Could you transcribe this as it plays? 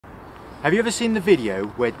Have you ever seen the video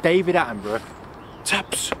where David Attenborough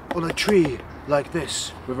taps on a tree like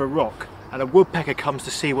this with a rock and a woodpecker comes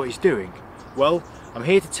to see what he's doing? Well, I'm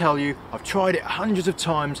here to tell you I've tried it hundreds of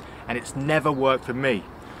times and it's never worked for me.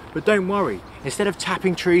 But don't worry, instead of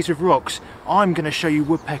tapping trees with rocks, I'm going to show you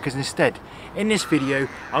woodpeckers instead. In this video,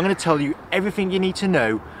 I'm going to tell you everything you need to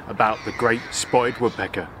know about the great spotted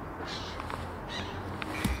woodpecker.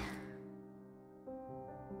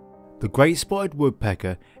 The great spotted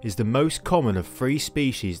woodpecker is the most common of three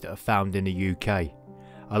species that are found in the UK,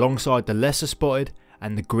 alongside the lesser spotted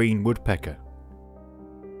and the green woodpecker.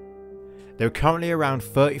 There are currently around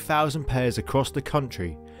 30,000 pairs across the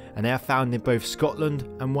country, and they are found in both Scotland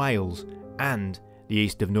and Wales and the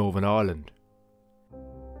east of Northern Ireland.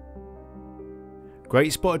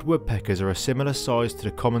 Great spotted woodpeckers are a similar size to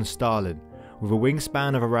the common starling, with a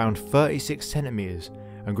wingspan of around 36 centimetres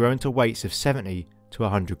and growing to weights of 70 to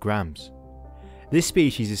 100 grams. This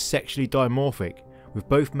species is sexually dimorphic, with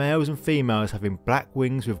both males and females having black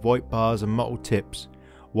wings with white bars and mottled tips,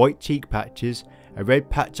 white cheek patches, a red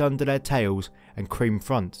patch under their tails and cream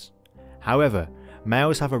fronts. However,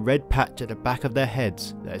 males have a red patch at the back of their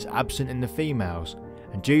heads that is absent in the females,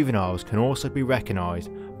 and juveniles can also be recognised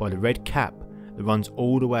by the red cap that runs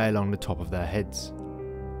all the way along the top of their heads.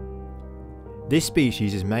 This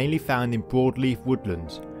species is mainly found in broadleaf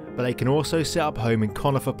woodlands, but they can also set up home in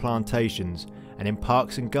conifer plantations and in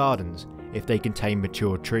parks and gardens if they contain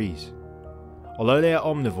mature trees. Although they are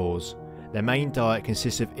omnivores, their main diet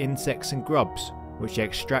consists of insects and grubs, which they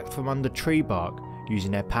extract from under tree bark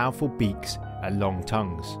using their powerful beaks and long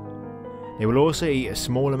tongues. They will also eat a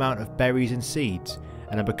small amount of berries and seeds,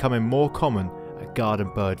 and are becoming more common at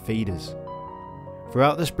garden bird feeders.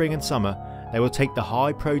 Throughout the spring and summer, they will take the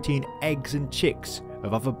high protein eggs and chicks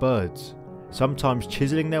of other birds, sometimes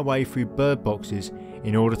chiseling their way through bird boxes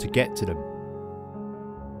in order to get to them.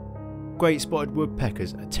 Great spotted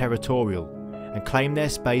woodpeckers are territorial and claim their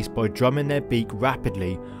space by drumming their beak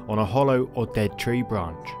rapidly on a hollow or dead tree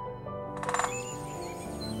branch.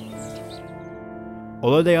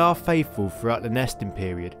 Although they are faithful throughout the nesting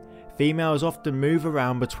period, females often move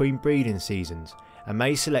around between breeding seasons and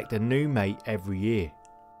may select a new mate every year.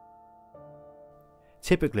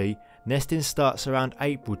 Typically, nesting starts around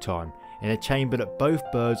April time in a chamber that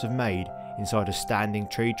both birds have made inside a standing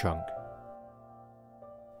tree trunk.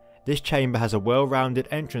 This chamber has a well-rounded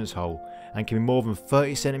entrance hole and can be more than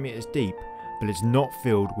 30 centimetres deep, but is not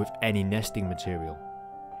filled with any nesting material.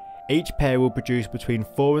 Each pair will produce between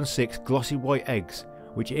 4 and 6 glossy white eggs,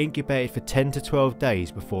 which are incubated for 10 to 12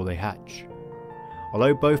 days before they hatch.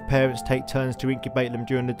 Although both parents take turns to incubate them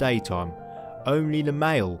during the daytime, only the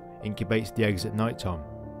male incubates the eggs at night time.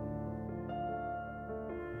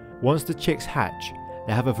 Once the chicks hatch,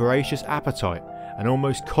 they have a voracious appetite and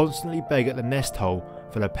almost constantly beg at the nest hole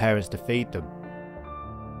for their parents to feed them.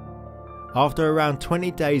 After around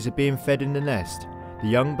 20 days of being fed in the nest, the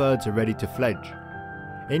young birds are ready to fledge.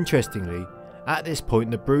 Interestingly, at this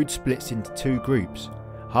point the brood splits into two groups,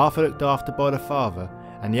 half are looked after by the father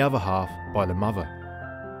and the other half by the mother.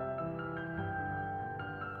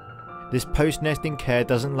 This post-nesting care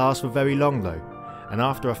doesn't last for very long though, and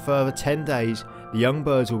after a further 10 days the young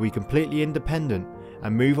birds will be completely independent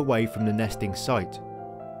and move away from the nesting site.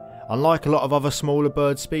 Unlike a lot of other smaller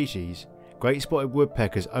bird species, great spotted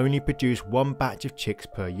woodpeckers only produce one batch of chicks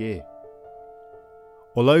per year.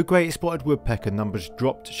 Although great spotted woodpecker numbers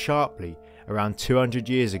dropped sharply around 200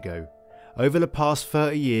 years ago, over the past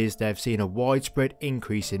 30 years they have seen a widespread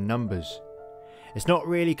increase in numbers. It's not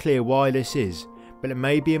really clear why this is, but it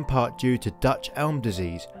may be in part due to Dutch elm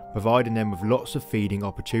disease providing them with lots of feeding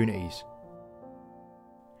opportunities.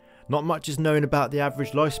 Not much is known about the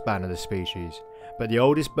average lifespan of the species, but the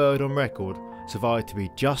oldest bird on record survived to be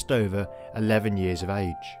just over 11 years of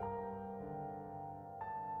age.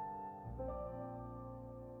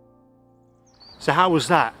 So how was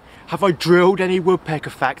that? Have I drilled any woodpecker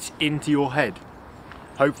facts into your head?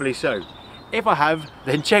 Hopefully so. If I have,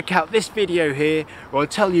 then check out this video here where I'll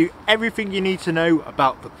tell you everything you need to know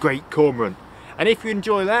about the great cormorant. And if you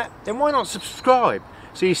enjoy that, then why not subscribe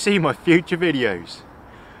so you see my future videos.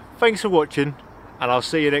 Thanks for watching, and I'll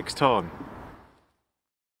see you next time.